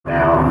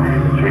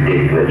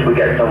ridiculous. We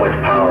got so much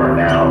power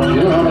now. Do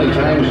you know how many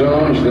time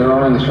zones there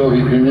are in the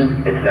Soviet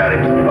Union? It's not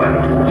even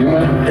funny. You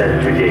know?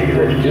 That's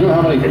ridiculous. Do you know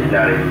how many? It's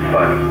not even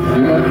funny.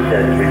 You know?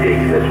 That's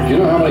ridiculous. Do you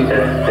know how many?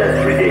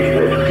 That's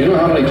ridiculous. Do you know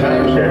how many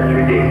times? That's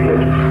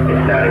ridiculous.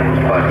 It's not even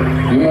funny.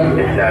 You know?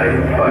 It's not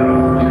even funny.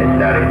 It's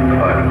not even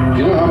funny. Do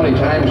you know how many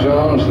time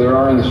zones there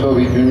are in the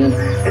Soviet Union?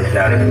 It's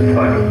not even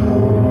funny.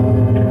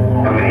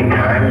 How many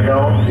time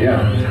zones?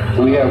 Yeah.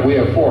 We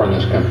have 4 in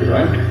this country,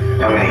 right?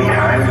 How many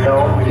time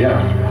zones?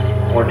 Yeah.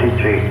 1, 2,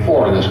 3.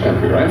 4 in this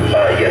country, right?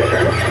 Yes,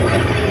 sir.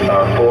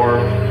 4,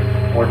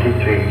 1, 2,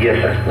 3.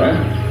 Yes, sir. Right?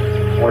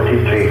 1,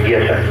 2, 3.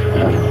 Yes, sir.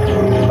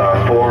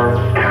 4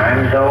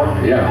 time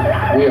zones?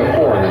 Yeah. We have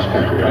 4 in this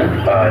country, right?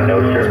 No,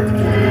 sir.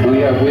 We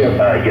have.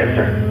 Yes,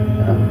 sir.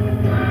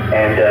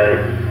 And,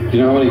 do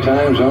you know how many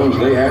time zones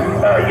they have?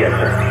 Yes,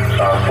 sir.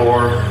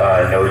 4,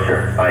 no,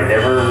 sir. I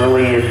never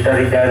really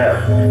studied that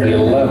up.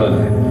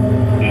 11.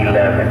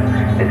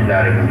 11. It's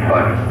not even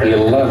funny.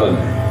 11.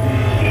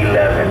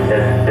 11.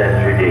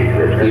 That's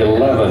ridiculous.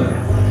 11.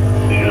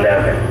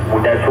 11.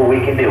 Well, that's what we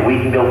can do. We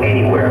can go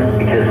anywhere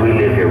because we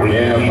live here. We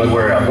can go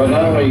anywhere else. But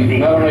not only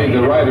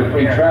the right of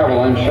free travel,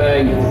 I'm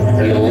saying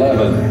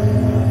 11.